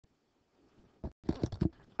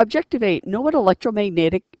Objective 8, know what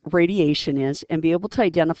electromagnetic radiation is and be able to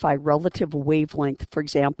identify relative wavelength. For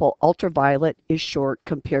example, ultraviolet is short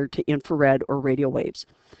compared to infrared or radio waves.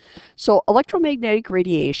 So electromagnetic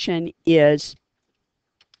radiation is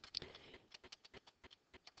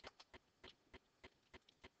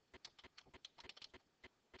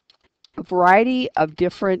a variety of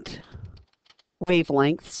different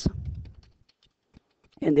wavelengths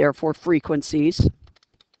and therefore frequencies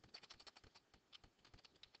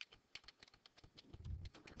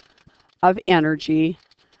of energy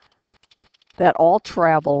that all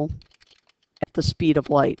travel at the speed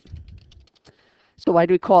of light. So why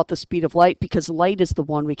do we call it the speed of light? Because light is the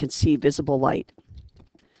one we can see, visible light.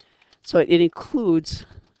 So it includes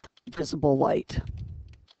visible light.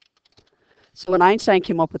 So when Einstein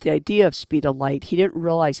came up with the idea of speed of light, he didn't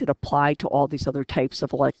realize it applied to all these other types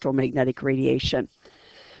of electromagnetic radiation.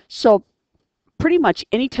 So pretty much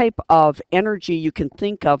any type of energy you can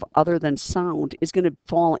think of other than sound is going to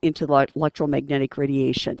fall into the electromagnetic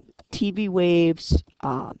radiation. TV waves,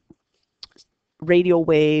 radio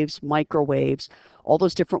waves, microwaves, all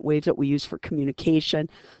those different waves that we use for communication,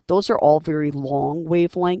 those are all very long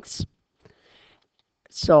wavelengths.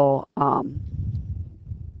 So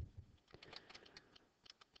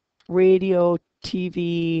radio,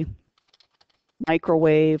 TV,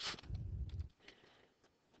 microwave,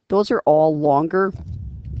 those are all longer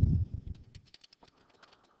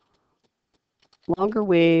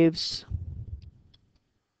waves,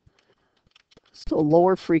 so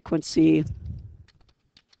lower frequency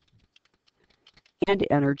and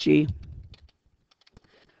energy,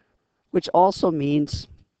 which also means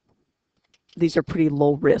these are pretty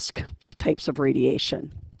low risk types of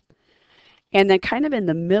radiation. And then kind of in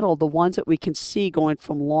the middle, the ones that we can see going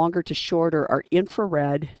from longer to shorter are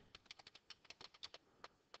infrared,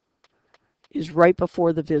 is right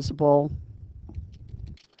before the visible.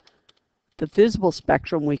 The visible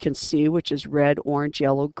spectrum we can see, which is red, orange,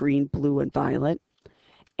 yellow, green, blue, and violet.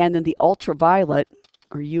 And then the ultraviolet,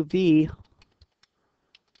 or UV,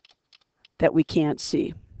 that we can't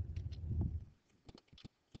see.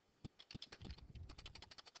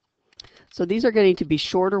 So these are getting to be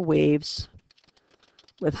shorter waves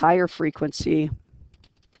with higher frequency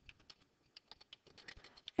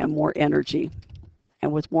and more energy.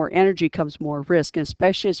 And with more energy comes more risk, and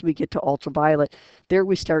especially as we get to ultraviolet, there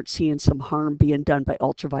we start seeing some harm being done by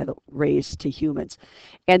ultraviolet rays to humans.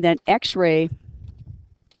 And then X-ray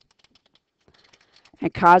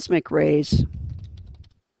and cosmic rays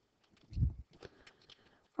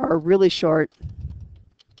are really short.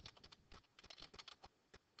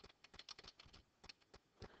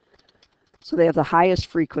 So they have the highest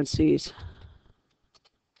frequencies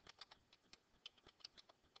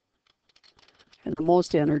and the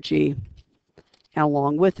most energy, and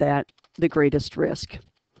along with that, the greatest risk.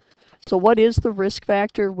 So what is the risk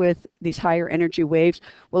factor with these higher energy waves?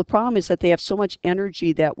 Well, the problem is that they have so much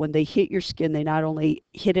energy that when they hit your skin, they not only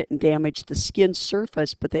hit it and damage the skin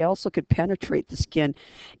surface, but they also could penetrate the skin,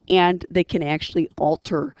 and they can actually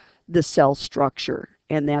alter the cell structure.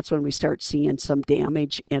 And that's when we start seeing some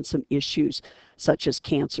damage and some issues such as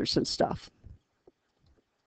cancers and stuff.